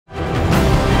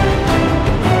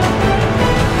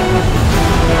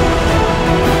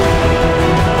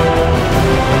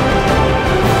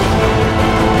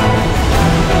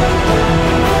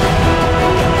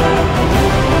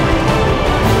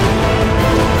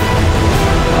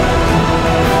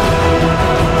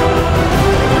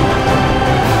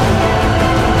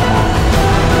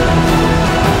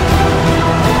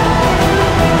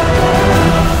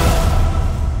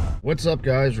What's up,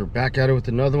 guys? We're back at it with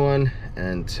another one,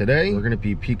 and today we're going to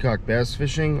be peacock bass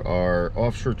fishing. Our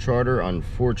offshore charter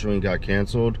unfortunately got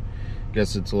canceled.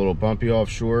 Guess it's a little bumpy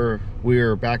offshore. We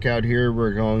are back out here.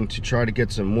 We're going to try to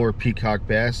get some more peacock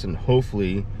bass, and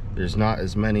hopefully there's not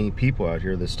as many people out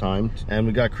here this time. And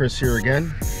we got Chris here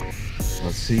again.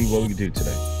 Let's see what we can do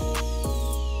today.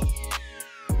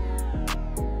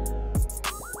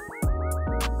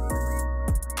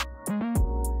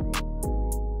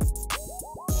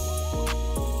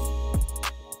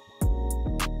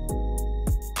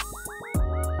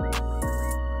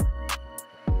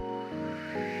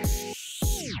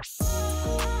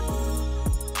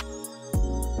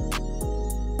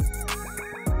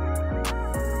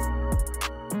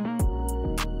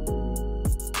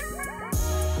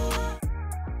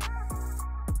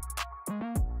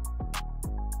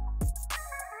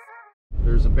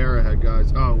 There's a bear ahead,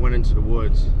 guys. Oh, it went into the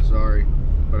woods. Sorry.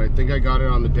 But I think I got it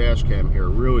on the dash cam here.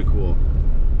 Really cool.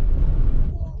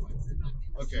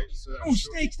 Okay. So oh,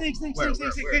 snake. Hey,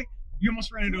 you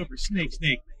almost ran it over. Snake.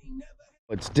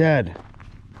 It's dead.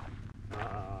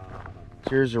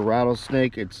 Here's a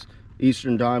rattlesnake. It's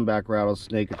eastern diamondback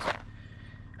rattlesnake. It's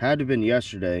had to have been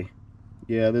yesterday.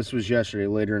 Yeah, this was yesterday,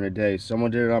 later in the day.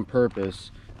 Someone did it on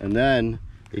purpose, and then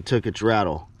they took its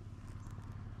rattle.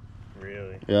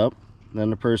 Really? Yep. Then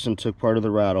the person took part of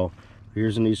the rattle.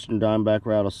 Here's an eastern diamondback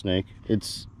rattlesnake.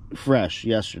 It's fresh,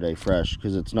 yesterday fresh,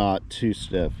 because it's not too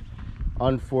stiff.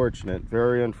 Unfortunate,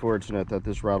 very unfortunate that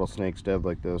this rattlesnake's dead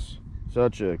like this.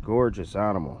 Such a gorgeous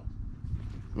animal.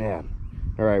 Man.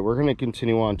 All right, we're gonna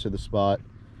continue on to the spot.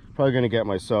 Probably gonna get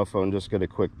my cell phone, just get a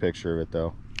quick picture of it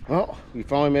though. Well, we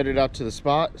finally made it out to the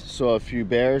spot. Saw a few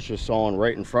bears, just saw one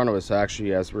right in front of us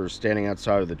actually as we were standing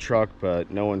outside of the truck,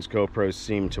 but no one's GoPro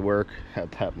seemed to work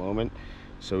at that moment,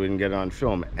 so we didn't get it on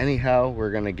film. Anyhow, we're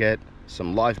gonna get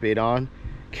some live bait on,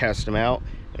 cast them out.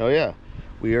 And oh yeah,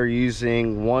 we are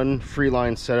using one free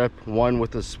line setup, one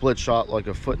with a split shot like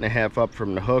 1.5 feet up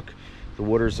from the hook. The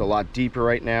water's a lot deeper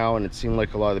right now, and it seemed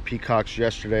like a lot of the peacocks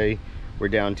yesterday were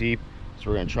down deep. So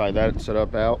we're going to try that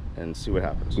setup out and see what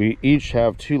happens. We each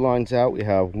have 2 lines out. We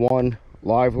have one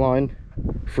live line,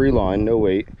 free line, no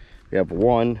weight. We have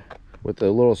one with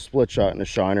a little split shot and a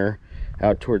shiner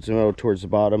out towards the middle, towards the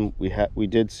bottom. We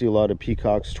did see a lot of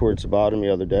peacocks towards the bottom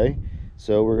the other day.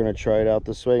 So we're going to try it out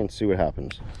this way and see what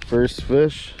happens. First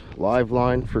fish, live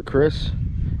line for Chris.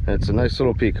 And it's a nice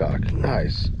little peacock.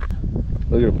 Nice.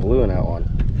 Look at the blue in that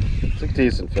one. It's a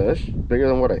decent fish. Bigger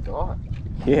than what I thought.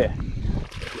 Yeah.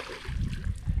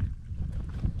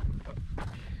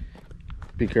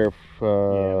 Be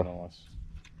careful.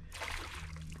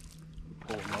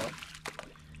 Pull him up.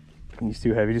 He's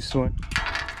too heavy to swim.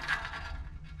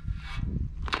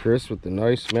 Chris with the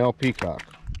nice male peacock.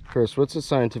 Chris, what's the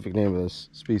scientific name of this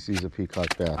species of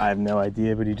peacock bass? I have no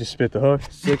idea, but he just spit the hook.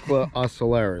 Cichla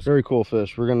ocellaris. Very cool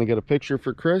fish. We're going to get a picture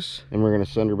for Chris, and we're going to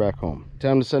send her back home.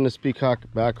 Time to send this peacock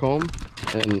back home,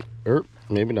 and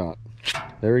maybe not.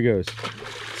 There he goes.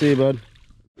 See you, bud.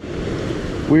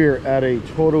 We're at a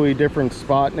totally different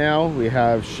spot now. We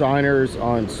have shiners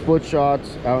on split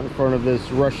shots out in front of this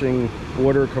rushing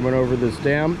water coming over this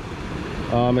dam.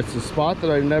 It's a spot that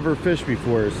I've never fished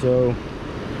before, so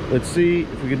let's see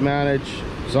if we could manage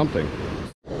something.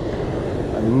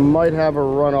 I might have a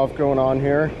runoff going on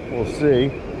here. We'll see.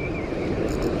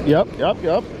 Yep.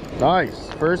 Nice.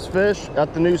 First fish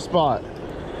at the new spot.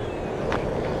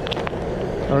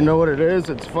 I don't know what it is.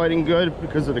 It's fighting good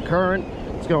because of the current.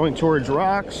 It's going towards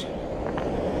rocks.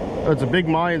 Oh, it's a big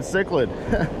Mayan cichlid.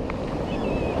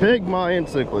 Big Mayan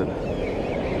cichlid.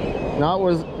 Not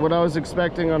what I was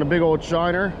expecting on a big old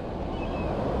shiner.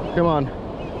 Come on.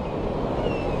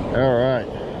 All right.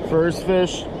 First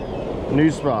fish,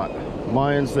 new spot.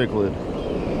 Mayan cichlid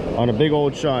on a big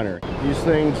old shiner. These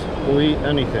things will eat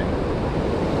anything.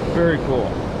 Very cool.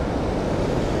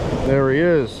 There he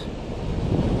is.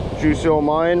 Juicy old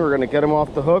Mayan. We're gonna get him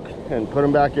off the hook and put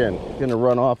him back in. Gonna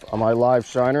run off on my live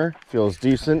shiner. Feels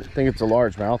decent. I think it's a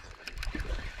largemouth.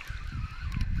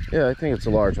 Yeah, I think it's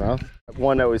a largemouth.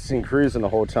 One that was seen cruising the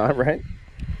whole time, right?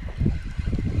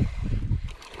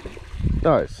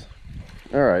 Nice.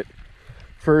 All right.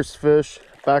 First fish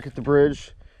back at the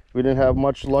bridge. We didn't have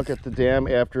much luck at the dam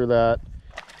after that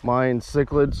Mayan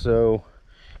cichlid, so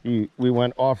we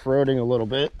went off-roading a little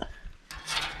bit.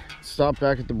 Stop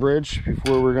back at the bridge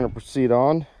before we're going to proceed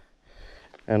on,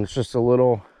 and it's just a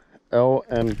little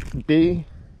LMB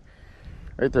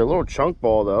right there. A little chunk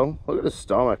ball though. Look at his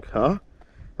stomach, huh?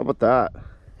 How about that?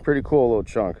 Pretty cool little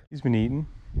chunk. He's been eating.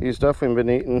 He's definitely been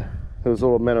eating those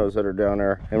little minnows that are down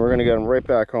there, and we're going to get him right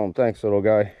back home. Thanks, little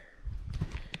guy.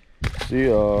 See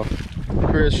ya.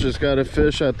 Chris just got a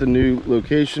fish at the new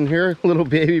location here. Little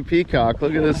baby peacock.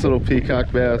 Look at this little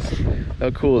peacock bass.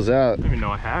 How cool is that? I didn't even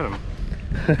know I had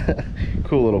him.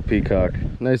 Cool little peacock.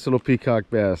 Nice little peacock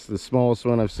bass. The smallest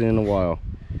one I've seen in a while.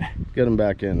 Get him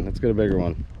back in. Let's get a bigger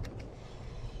one.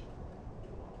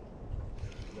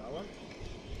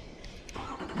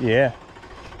 Yeah.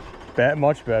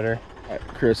 Much better. All right,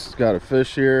 Chris has got a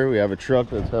fish here. We have a truck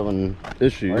that's having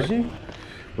issues.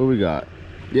 What we got?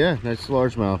 Yeah, nice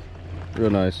largemouth. Real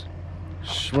nice.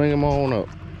 Swing him on up.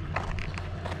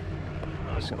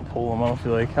 I'm just gonna pull him. I don't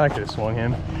feel like I could have swung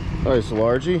him. Nice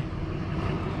largie.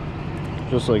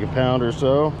 Just like a pound or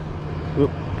so.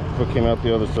 Oop, foot came out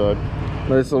the other side.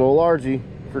 Nice little largie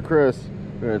for Chris.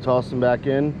 We're gonna toss him back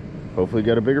in. Hopefully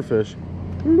get a bigger fish.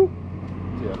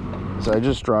 Yeah. So I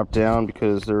just dropped down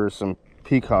because there were some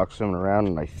peacocks swimming around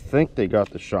and I think they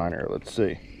got the shiner. Let's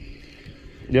see.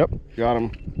 Yep, got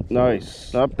them.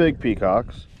 Nice. Not big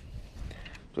peacocks,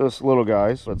 just little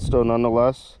guys, but still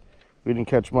nonetheless, we didn't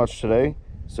catch much today,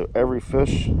 so every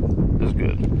fish is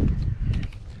good.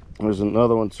 There's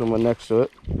another one swimming next to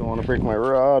it. Don't want to break my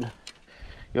rod.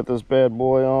 Get this bad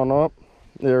boy on up.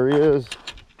 There he is.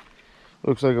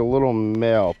 Looks like a little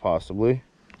male, possibly.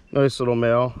 Nice little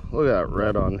male. Look at that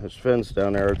red on his fins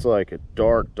down there. It's like a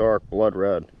dark blood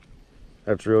red.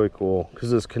 That's really cool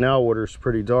because this canal water is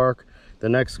pretty dark. The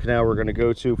next canal we're going to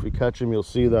go to, if we catch them, you'll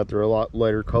see that they're a lot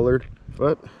lighter colored.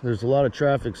 But there's a lot of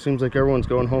traffic. Seems like everyone's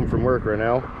going home from work right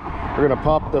now. We're going to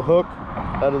pop the hook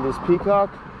out of this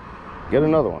peacock, get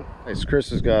another one. Nice. Chris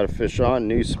has got a fish on,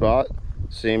 new spot,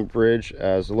 same bridge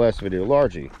as the last video,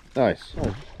 largie. Nice.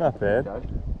 Oh, not bad.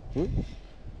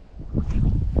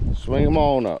 Swing them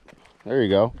on up. There you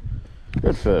go.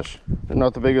 Good fish. They're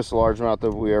not the biggest largemouth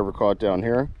that we ever caught down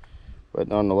here, but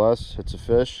nonetheless, it's a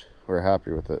fish. We're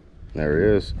happy with it. There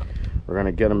he is. We're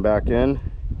gonna get him back in,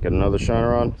 get another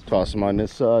shiner on, toss him on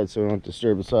this side so we don't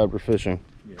disturb the side we're fishing.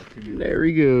 Yeah, there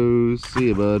he goes. See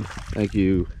you, bud. Thank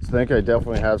you. I think I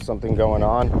definitely have something going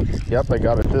on. Yep, I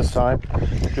got it this time.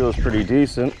 Feels pretty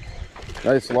decent.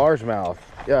 Nice largemouth.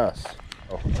 Yes.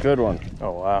 Oh, good one.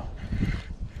 Oh, wow.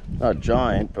 Not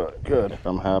giant, but good.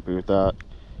 I'm happy with that.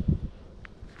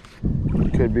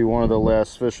 Could be one of the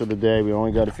last fish of the day. We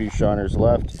only got a few shiners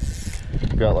left.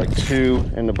 Got like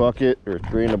 2 in the bucket, or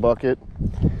 3 in the bucket,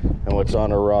 and what's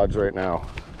on our rods right now.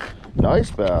 Nice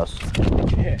bass.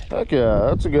 Yeah. Heck yeah,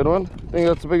 that's a good one. I think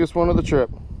that's the biggest one of the trip.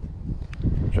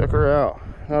 Check her out.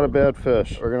 Not a bad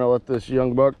fish. We're gonna let this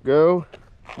young buck go.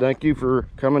 Thank you for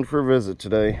coming for a visit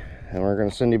today, and we're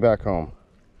gonna send you back home.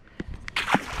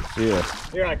 See ya.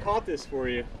 Here, I caught this for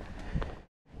you.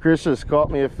 Chris just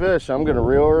caught me a fish. I'm gonna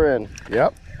reel her in.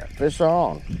 Yep, fish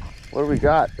on. What do we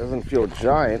got? Doesn't feel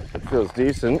giant, it feels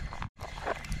decent.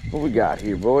 What we got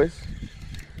here, boys?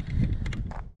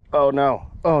 Oh no,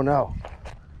 oh no.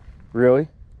 Really?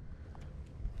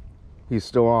 He's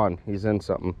still on, he's in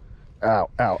something. Ow,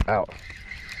 ow, ow.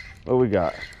 What we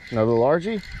got? Another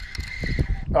largie?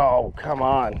 Oh, come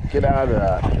on, get out of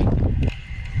that.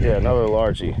 Yeah, another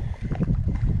largie.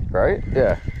 Right?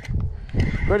 Yeah.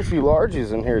 Quite a few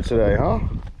largies in here today, huh?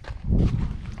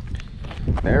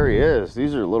 There he is.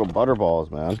 These are little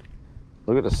butterballs, man.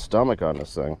 Look at the stomach on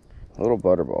this thing. A little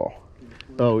butterball.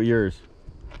 Oh, yours.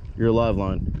 Your live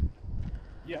line.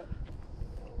 Yep.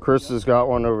 Chris has got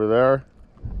one over there.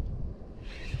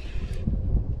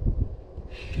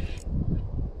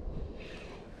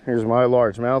 Here's my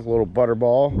largemouth, little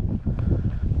butterball.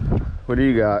 What do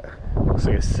you got? Looks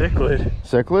like a cichlid.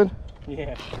 Cichlid?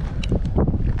 Yeah.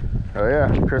 Oh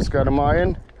yeah, Chris got a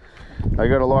Mayan. I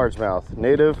got a largemouth.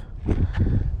 Native,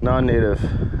 non-native.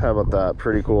 How about that?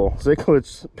 Pretty cool.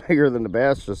 Cichlid's bigger than the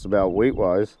bass, just about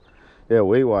weight-wise. Yeah,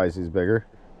 weight-wise, he's bigger.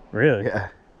 Really? Yeah,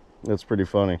 that's pretty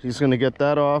funny. He's gonna get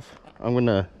that off. I'm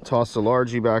gonna toss the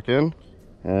largie back in,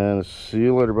 and see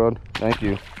you later, bud. Thank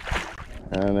you.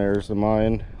 And there's the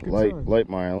Mayan, light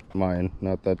Mayan,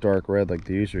 not that dark red like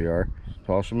they usually are.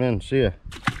 Toss them in. See ya.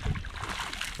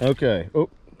 Okay. Oh,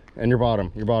 and your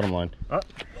bottom line.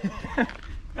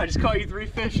 I just caught you 3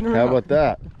 fish in a row. How about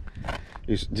that?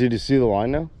 Did you see the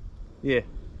line now? Yeah.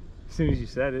 As soon as you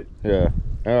said it. Yeah.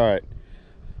 All right.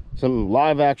 Some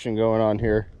live action going on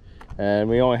here, and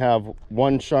we only have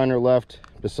 1 shiner left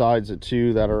besides the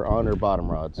 2 that are on our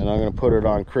bottom rods. And I'm gonna put it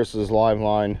on Chris's live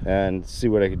line and see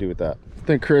what I can do with that. I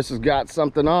think Chris has got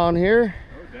something on here.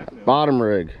 Oh, definitely. Bottom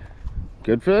rig.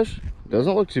 Good fish.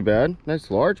 Doesn't look too bad. Nice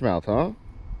largemouth, huh?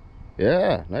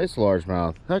 Yeah, nice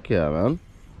largemouth. Heck yeah, man.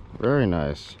 Very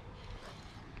nice.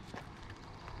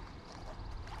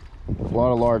 A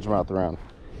lot of largemouth around.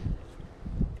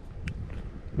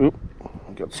 Oop,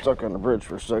 got stuck on the bridge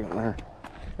for a second there.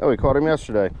 Oh, we caught him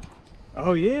yesterday.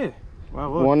 Oh, yeah. Wow,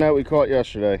 The look. one that we caught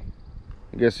yesterday.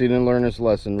 I guess he didn't learn his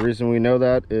lesson. The reason we know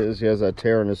that is he has that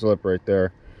tear in his lip right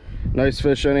there. Nice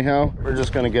fish anyhow. We're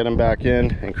just gonna get him back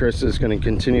in, and Chris is gonna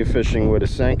continue fishing with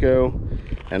his Senko,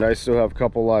 and I still have a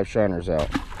couple live shiners out.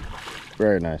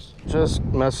 Very nice. Just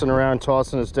messing around,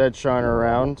 tossing his dead shiner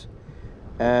around,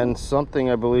 and something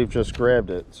I believe just grabbed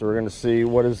it. So we're gonna see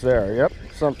what is there. Yep,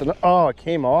 something. Oh, it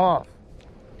came off.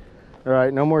 All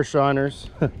right, no more shiners.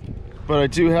 But I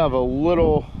do have a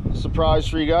little surprise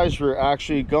for you guys. We're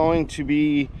actually going to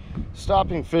be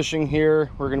stopping fishing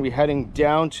here. We're going to be heading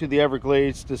down to the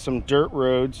Everglades to some dirt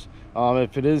roads.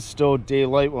 If it is still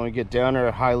daylight when we get down there,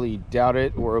 I highly doubt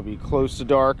it, or it'll be close to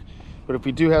dark. But if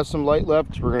we do have some light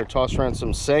left, we're going to toss around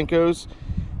some Senkos.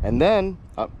 And then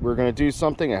we're going to do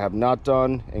something I have not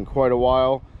done in quite a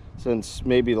while, since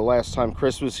maybe the last time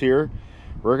Chris was here.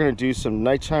 We're going to do some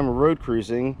nighttime road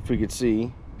cruising if we could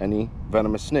see any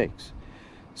venomous snakes.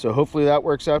 So hopefully that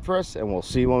works out for us, and we'll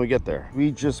see when we get there.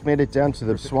 We just made it down to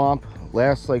the swamp.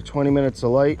 Last like 20 minutes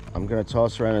of light. I'm gonna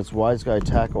toss around this Wise Guy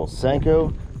Tackle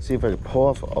Senko, see if I can pull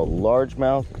off a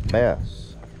largemouth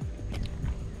bass.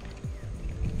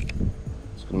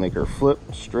 It's gonna make her flip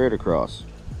straight across.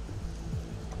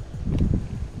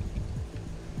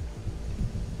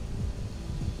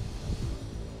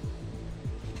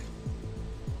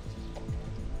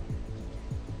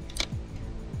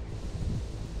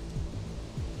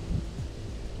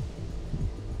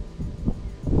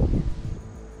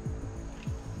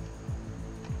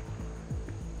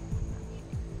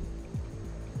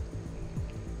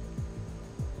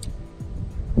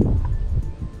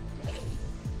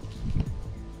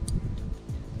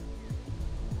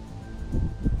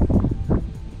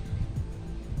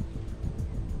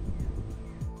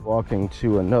 Walking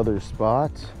to another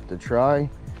spot to try.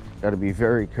 Got to be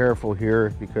very careful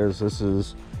here because this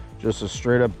is just a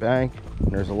straight up bank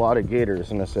and there's a lot of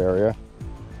gators in this area.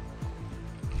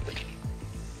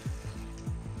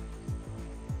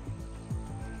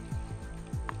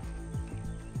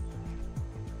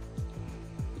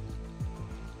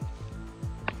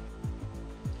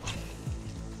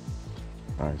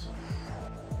 Nice.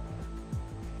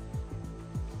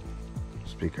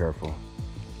 Just be careful,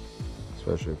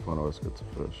 especially if one of us gets a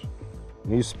fish.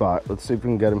 New spot. Let's see if we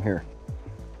can get him here.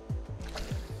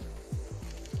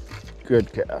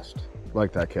 Good cast.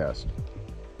 Like that cast.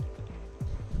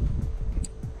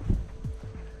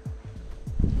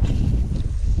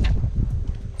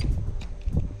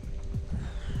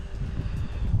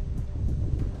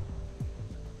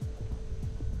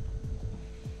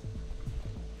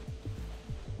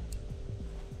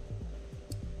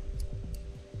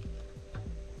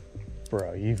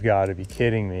 Bro, you've got to be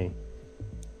kidding me.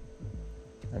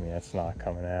 I mean, that's not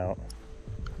coming out.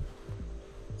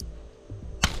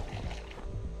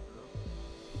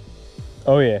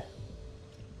 Oh yeah.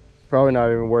 Probably not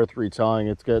even worth retying.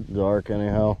 It's getting dark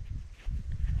anyhow.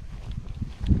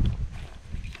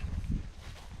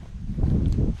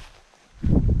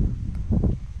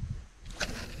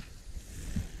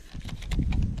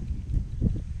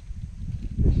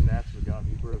 And that's what got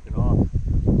me broken off.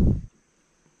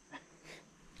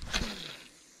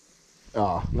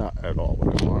 Oh, not at all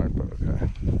what I wanted, but okay.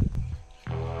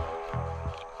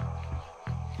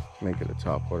 Make it a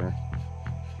top water.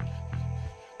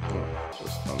 Oh,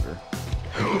 just under.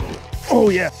 Oh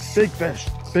yeah, big fish,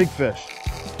 big fish.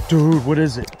 Dude, what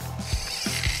is it?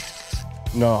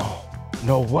 No,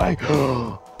 no way.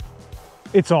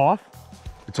 It's off.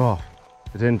 It's off.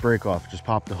 It didn't break off, it just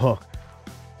popped the hook.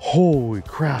 Holy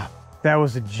crap. That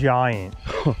was a giant.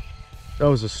 That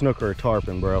was a snook or a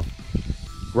tarpon, bro.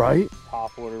 Right?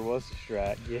 Top water was the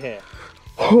strat, yeah.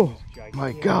 Oh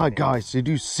my God, guys, did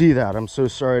you see that? I'm so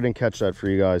sorry I didn't catch that for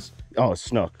you guys. Oh, a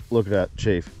snook. Look at that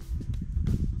chafe.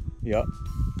 Yep.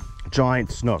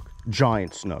 Giant snook.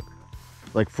 Giant snook.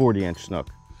 Like 40-inch snook.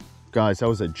 Guys, that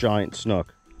was a giant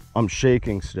snook. I'm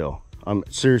shaking still. I'm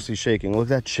seriously shaking. Look at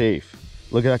that chafe.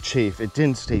 Look at that chafe. It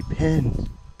didn't stay pinned.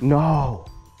 No.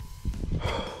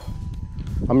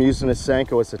 I'm using a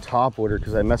Senko as a top water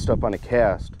because I messed up on a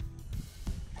cast.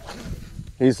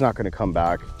 He's not going to come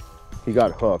back. He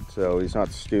got hooked, so he's not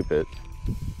stupid.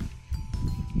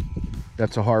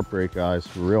 That's a heartbreak, guys.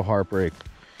 Real heartbreak.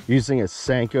 Using a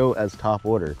Senko as top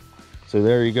water. So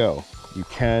there you go. You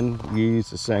can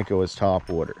use a Senko as top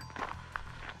water.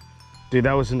 Dude,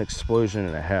 that was an explosion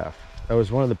and a half. That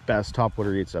was one of the best top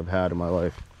water eats I've had in my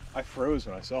life. I froze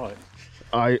when I saw it.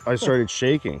 I started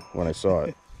shaking when I saw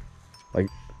it.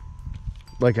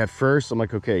 Like at first, I'm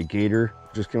like, okay, gator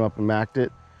just came up and macked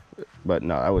it. But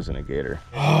no, that wasn't a gator.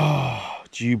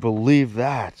 Do you believe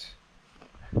that?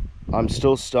 I'm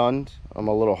still stunned. I'm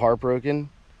a little heartbroken.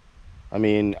 I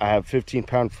mean, I have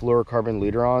 15-pound fluorocarbon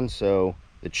leader on, so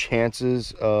the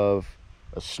chances of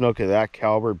a snook of that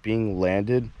caliber being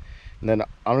landed, and then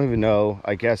I don't even know,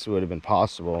 I guess it would have been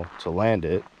possible to land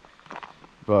it,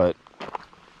 but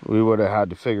we would have had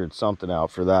to figure something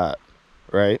out for that,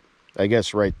 right? I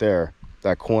guess right there,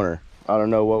 that corner. I don't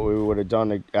know what we would have done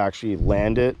to actually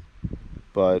land it,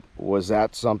 but was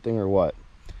that something or what?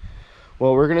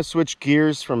 Well, we're gonna switch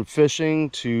gears from fishing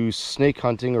to snake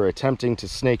hunting, or attempting to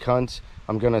snake hunt.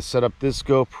 I'm gonna set up this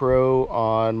GoPro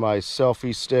on my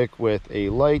selfie stick with a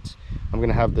light. I'm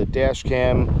gonna have the dash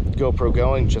cam GoPro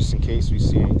going just in case we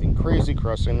see anything crazy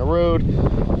crossing the road,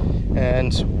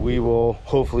 and we will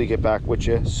hopefully get back with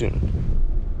you soon.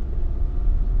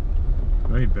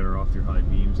 Probably better off your high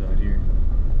beams out here,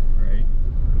 right?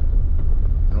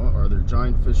 You know what, are there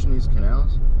giant fish in these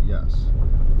canals? Yes.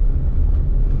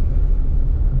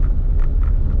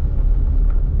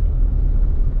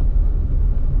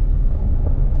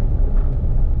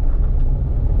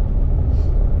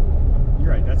 You're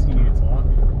right, that's gonna get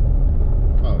talking.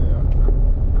 Oh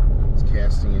yeah. It's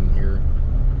casting in here,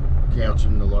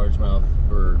 catching the largemouth,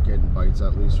 or getting bites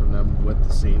at least from them with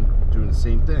the same, doing the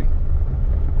same thing.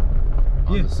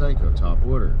 On the Senko, top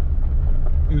water.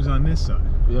 It was on this side.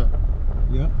 Yeah.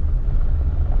 Yeah.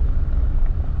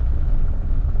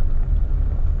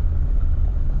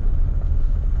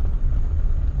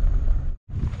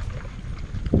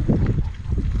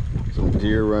 Some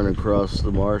deer running across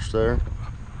the marsh there.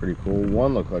 Pretty cool.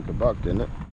 One looked like a buck, didn't it?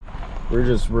 We're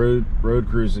just road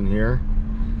cruising here,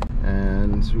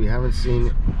 and we haven't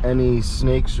seen any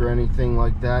snakes or anything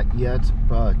like that yet,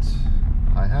 but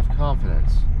I have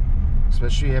confidence,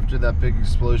 especially after that big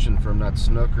explosion from that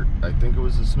snook, or I think it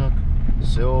was a snook.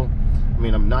 Still, I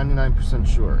mean, I'm 99%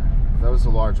 sure. If that was a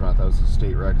largemouth, that was a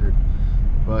state record.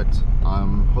 But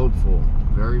I'm hopeful,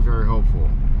 very, very hopeful,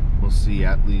 we'll see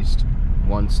at least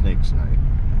one snake tonight.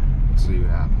 Let's see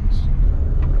what happens.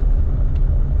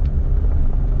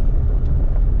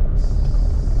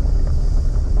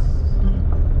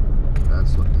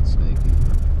 That's looking snaky.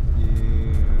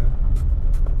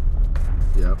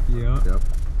 Yeah. Yep. Yeah. Yep.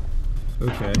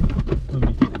 Okay. Let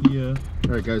me get the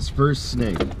All right, guys. First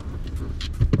snake.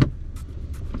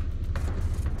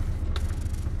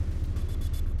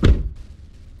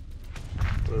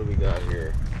 What do we got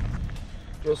here?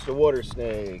 Just a water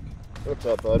snake. What's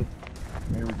up, bud?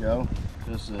 Here we go.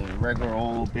 Just a regular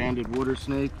old banded water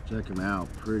snake. Check him out.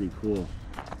 Pretty cool.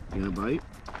 You gonna bite?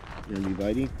 You gonna be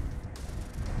biting?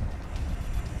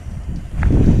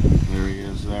 There he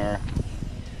is there.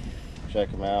 Check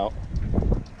him out.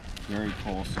 Very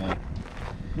cool snake.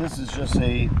 This is just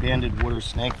a banded water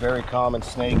snake. Very common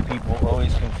snake. People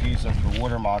always confuse them for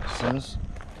water moccasins.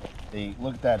 They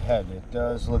look at that head. It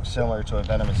does look similar to a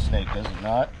venomous snake, does it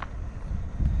not?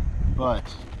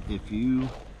 But if you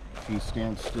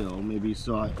stand still, maybe you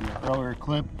saw it in the earlier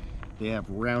clip, they have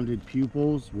rounded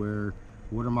pupils where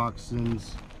water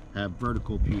moccasins have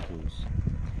vertical pupils.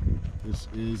 This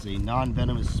is a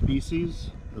non-venomous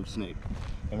species of snake.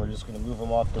 And we're just going to move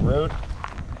them off the road.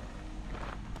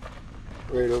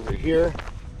 Right over here.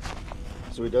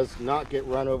 So he does not get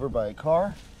run over by a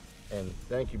car. And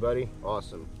thank you, buddy.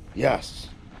 Awesome. Yes.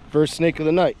 First snake of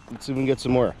the night. Let's see if we can get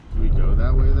some more. Do we go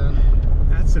that way then?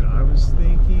 That's what I was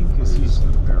thinking, because he's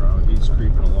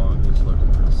creeping along. He's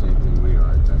looking for the same thing we are,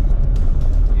 I think.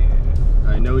 Yeah.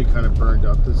 I know he kind of burned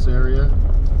up this area,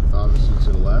 obviously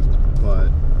to the left, but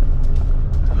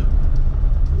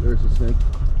there's a snake.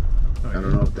 Oh, I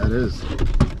don't know what that is.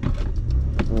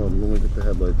 Oh, let me get the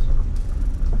headlights.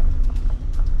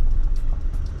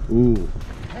 Ooh.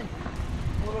 Hey,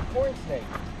 little corn snake.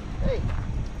 Hey,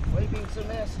 why are you being so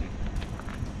nasty?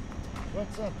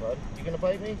 What's up, bud? You gonna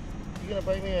bite me? You gonna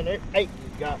bite me on there? Hey, you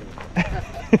got me.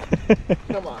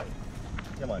 Come on.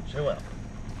 Come on, chill out.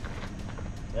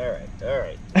 Alright,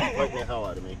 alright. Biting the hell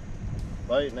out of me.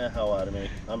 Biting the hell out of me.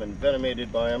 I'm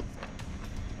envenomated by them.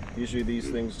 Usually these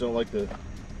things don't like to...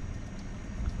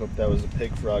 Hope that was a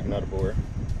pig frog, not a boar.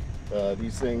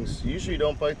 These things usually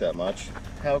don't bite that much.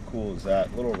 How cool is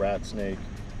that? Little rat snake.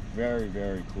 Very,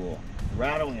 very cool.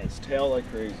 Rattling its tail like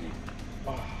crazy.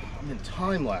 Oh, I'm in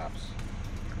time lapse.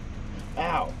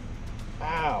 Ow.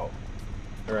 Ow.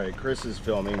 Alright, Chris is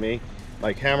filming me.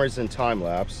 My camera's in time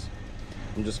lapse.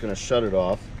 I'm just gonna shut it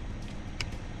off.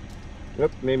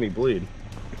 Yep, made me bleed.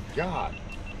 God,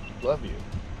 love you.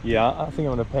 Yeah, I think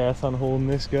I'm gonna pass on holding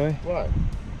this guy. Why?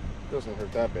 Doesn't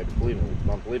hurt that bad.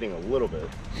 I'm bleeding a little bit.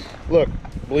 Look,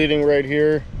 bleeding right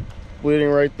here, bleeding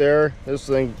right there. This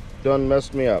thing done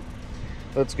messed me up.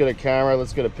 Let's get a camera.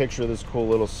 Let's get a picture of this cool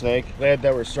little snake. Glad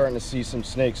that we're starting to see some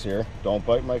snakes here. Don't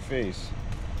bite my face.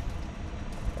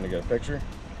 Can I get a picture?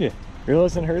 Yeah. Really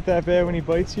doesn't hurt that bad when he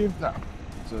bites you? No,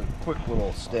 it's a quick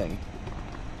little sting.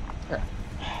 Here.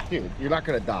 Dude, you're not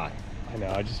gonna die. I know,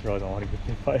 I just really don't want to get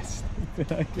bit by a snake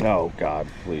tonight. Oh God,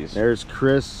 please. There's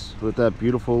Chris with that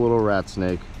beautiful little rat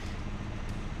snake.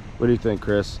 What do you think,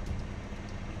 Chris?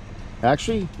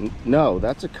 Actually, no,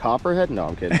 that's a copperhead. No,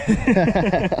 I'm kidding.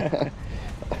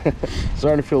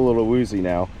 Starting to feel a little woozy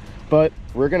now, but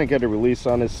we're gonna get a release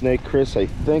on this snake. Chris, I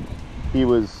think he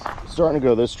was starting to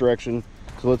go this direction,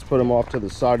 so let's put him off to the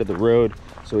side of the road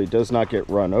so he does not get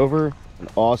run over. An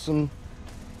awesome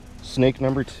snake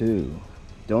number 2.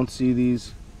 Don't see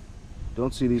these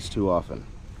too often.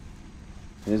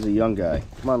 Here's a young guy.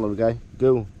 Come on, little guy.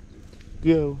 Go.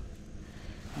 Go.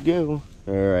 Go.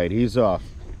 All right, he's off.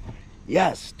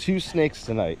 Yes, 2 snakes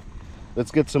tonight.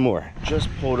 Let's get some more. Just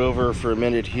pulled over for a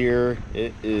minute here.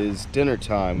 It is dinner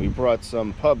time. We brought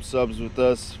some pub subs with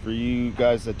us. For you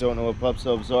guys that don't know what pub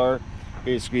subs are,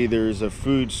 basically there's a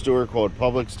food store called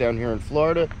Publix down here in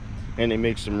Florida, and they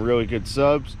make some really good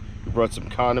subs. We brought some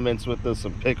condiments with us,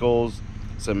 some pickles,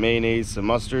 some mayonnaise, some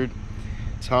mustard.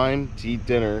 Time to eat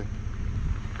dinner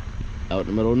out in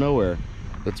the middle of nowhere.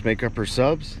 Let's make up our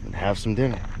subs and have some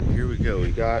dinner. Here we go.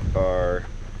 We got our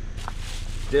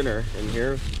dinner in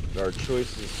here. Our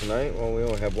choices tonight, well, we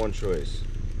only have one choice.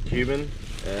 Cuban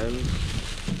and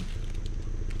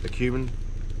a Cuban,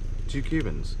 2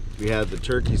 Cubans. We had the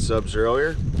turkey subs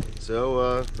earlier,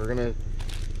 so we're gonna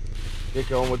get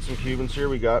going with some Cubans here.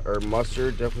 We got our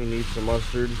mustard, definitely need some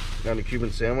mustard on the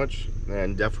Cuban sandwich,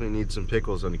 and definitely need some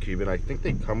pickles on the Cuban. I think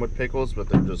they come with pickles, but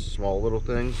they're just small little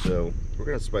things, so we're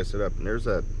gonna spice it up. And there's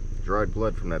that dried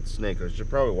blood from that snake. I should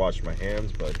probably wash my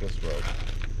hands, but I guess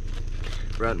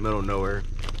we're out in the middle of nowhere.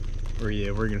 Or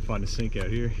yeah, we're gonna find a snake out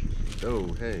here.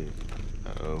 Oh, hey.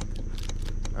 Uh-oh.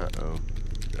 Uh-oh.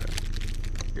 Okay.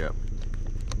 Yep.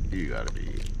 You gotta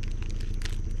be.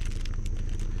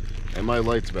 And my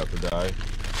light's about to die.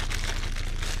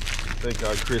 Thank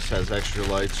God Chris has extra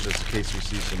lights just in case we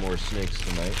see some more snakes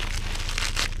tonight.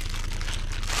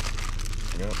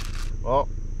 Yep. Well,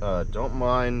 don't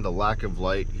mind the lack of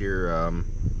light here.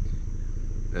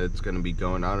 It's gonna be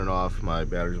going on and off. My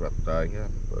battery's about to die. Yeah,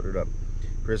 load it up.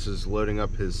 Chris is loading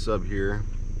up his sub here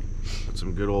with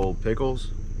some good old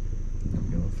pickles.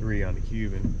 3 on the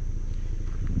Cuban.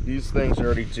 These things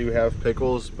already do have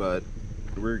pickles, but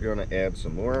we're gonna add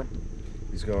some more.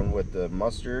 He's going with the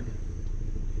mustard.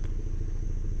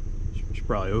 Should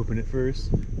probably open it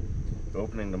first.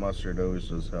 Opening the mustard always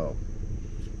does help.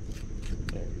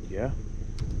 There we go.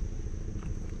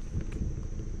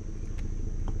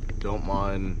 Don't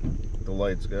mind the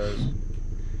lights, guys.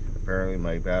 Apparently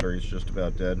my battery's just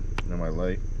about dead. No, my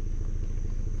light.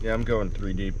 Yeah, I'm going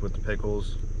 3 deep with the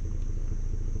pickles.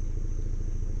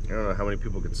 I don't know how many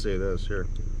people could say this here.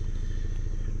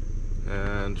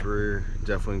 And we're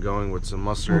definitely going with some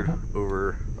mustard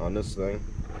over on this thing.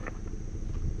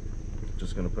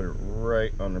 Just gonna put it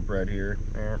right on the bread here.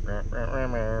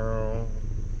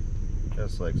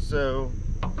 Just like so.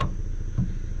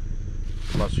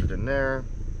 Mustard in there.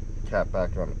 Tap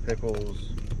back on the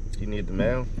pickles. Do you need the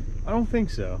mayo? I don't think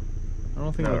so. I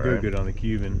don't think No, it'll go right? good on the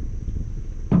Cuban.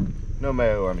 No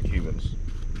mayo on the Cubans.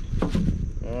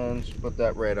 And just put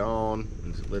that right on.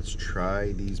 And let's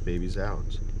try these babies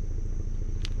out.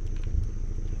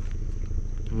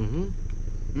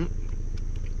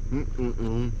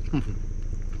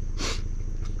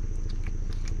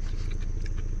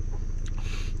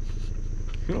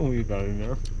 Don't leave that in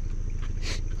there.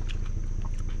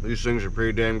 These things are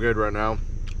pretty damn good right now.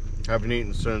 Haven't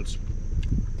eaten since,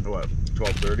 what,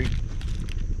 12:30?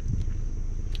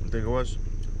 I think it was.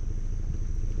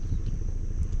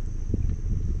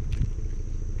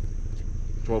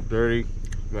 $12:30.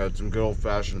 We had some good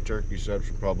old-fashioned turkey subs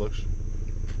from Publix.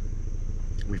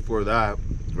 Before that,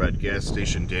 we had gas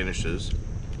station danishes,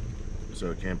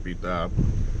 so I can't beat that.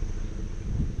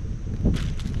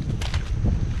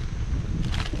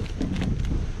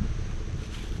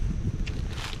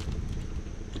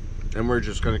 And we're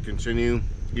just going to continue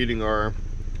eating our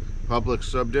Publix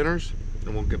sub dinners,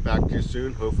 and we'll get back to you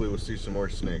soon. Hopefully we'll see some more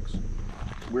snakes.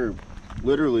 We're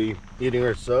literally eating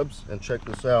our subs, and check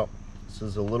this out. This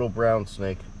is a little brown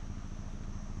snake.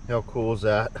 How cool is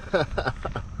that?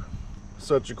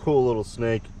 Such a cool little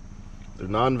snake. They're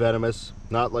non-venomous,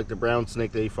 not like the brown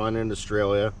snake that you find in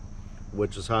Australia,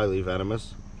 which is highly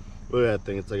venomous. Look at that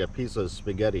thing, it's like a piece of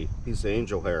spaghetti, piece of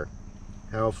angel hair.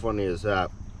 How funny is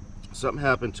that? Something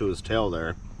happened to his tail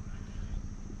there.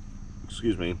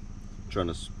 Excuse me, I'm trying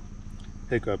to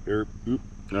hiccup here.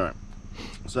 Alright,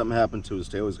 something happened to his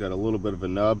tail. He's got a little bit of a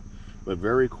nub, but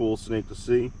very cool snake to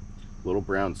see. Little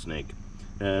brown snake.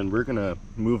 And we're gonna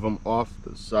move him off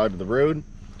the side of the road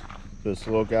This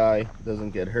little guy doesn't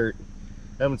get hurt.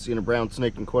 Haven't seen a brown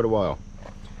snake in quite a while.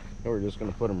 And we're just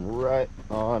going to put him right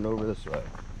on over this way.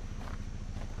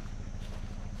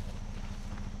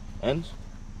 And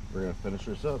we're going to finish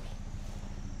our subs.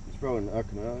 He's probably not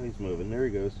going to, he's moving. There he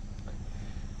goes.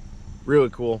 Really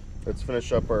cool. Let's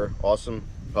finish up our awesome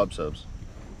pub subs.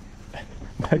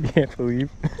 I can't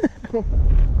believe.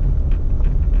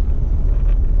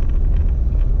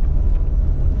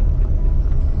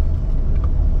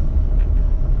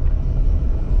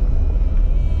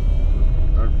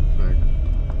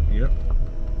 Yep.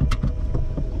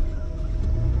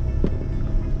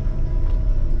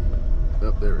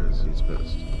 Oh, there it is. He's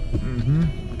pissed. Mm-hmm.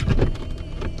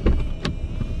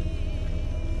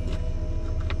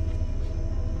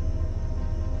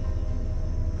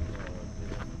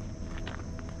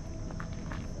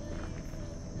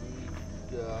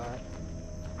 Got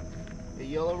a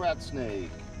yellow rat snake.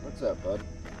 What's up, bud?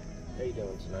 How you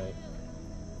doing tonight?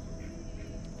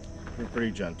 They're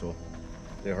pretty gentle.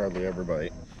 They hardly ever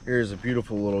bite. Here's a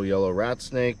beautiful little yellow rat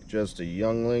snake, just a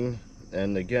youngling.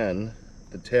 And again,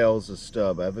 the tail's a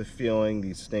stub. I have a feeling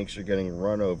these snakes are getting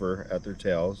run over at their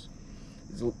tails.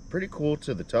 He's pretty cool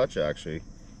to the touch, actually.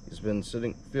 He's been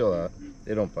sitting, feel that.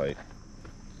 They don't bite.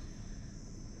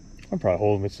 I'll probably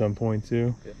hold them at some point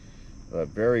too.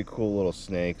 Very cool little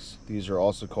snakes. These are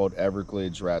also called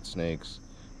Everglades rat snakes,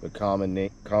 but commonly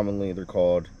they're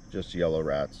called just yellow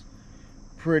rats.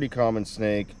 Pretty common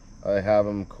snake. I have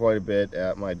them quite a bit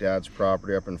at my dad's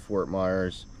property up in Fort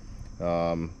Myers.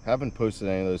 Haven't posted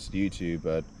any of those to YouTube,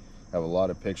 but I have a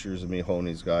lot of pictures of me holding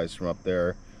these guys from up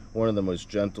there. One of the most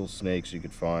gentle snakes you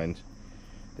could find.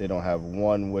 They don't have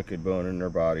one wicked bone in their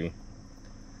body.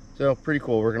 So pretty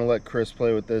cool. We're gonna let Chris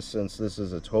play with this since this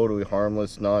is a totally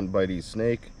harmless, non-bitey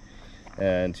snake,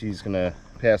 and he's gonna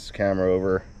pass the camera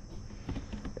over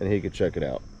and he can check it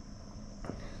out.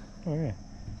 Oh yeah.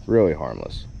 Really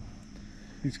harmless.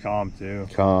 He's calm too.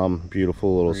 Calm,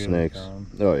 beautiful little Really snakes. calm.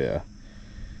 Oh yeah.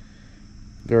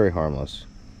 Very harmless.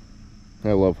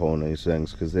 I love holding these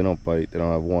things because they don't bite. They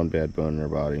don't have one bad bone in their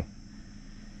body.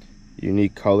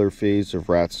 Unique color phase of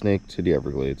rat snake to the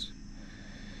Everglades.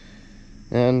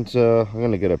 And I'm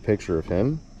gonna get a picture of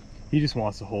him. He just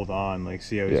wants to hold on, like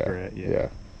see how he's great. Yeah.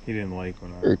 He didn't like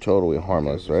when I. You're totally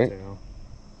harmless, right? Tail.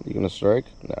 You gonna strike?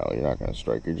 No, you're not gonna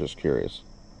strike. You're just curious.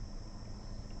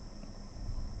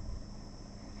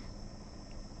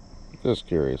 Just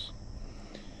curious.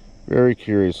 Very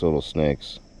curious little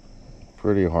snakes.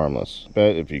 Pretty harmless.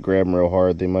 Bet if you grab them real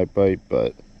hard, they might bite,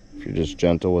 but if you're just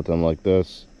gentle with them like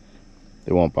this,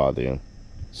 they won't bother you.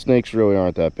 Snakes really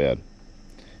aren't that bad.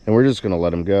 And we're just gonna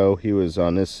let him go. He was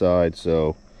on this side,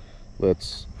 so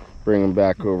let's bring him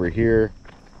back over here.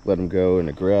 Let him go in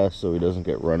the grass so he doesn't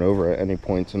get run over at any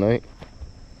point tonight.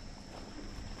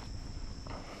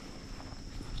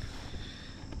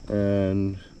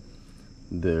 And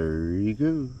there he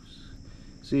goes.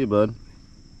 See you, bud.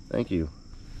 Thank you.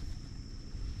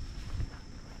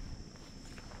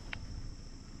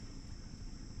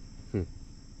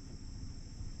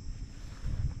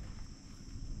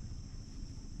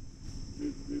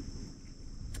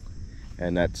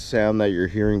 And that sound that you're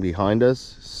hearing behind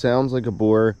us sounds like a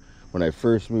boar. When I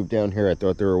first moved down here, I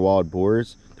thought they were wild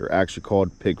boars. They're actually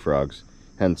called pig frogs,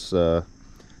 hence the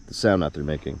sound that they're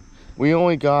making. We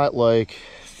only got like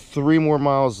 3 more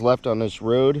miles left on this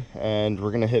road and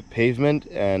we're gonna hit pavement,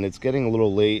 and it's getting a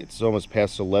little late. It's almost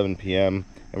past 11 p.m.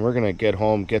 and we're gonna get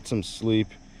home, get some sleep,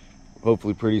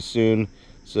 hopefully pretty soon.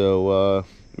 So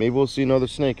maybe we'll see another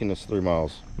snake in this 3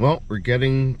 miles. Well, we're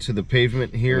getting to the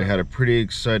pavement here. We had a pretty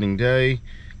exciting day.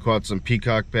 Caught some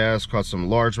peacock bass, caught some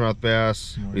largemouth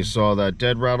bass. We saw that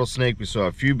dead rattlesnake. We saw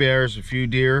a few bears, a few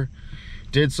deer.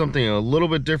 Did something a little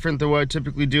bit different than what I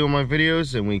typically do in my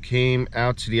videos, and we came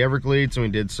out to the Everglades and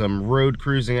we did some road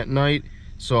cruising at night.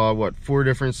 Saw, what, 4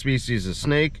 different species of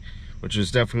snake, which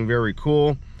is definitely very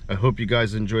cool. I hope you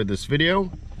guys enjoyed this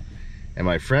video. And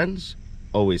my friends,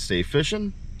 always stay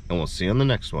fishing, and we'll see you on the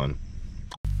next one.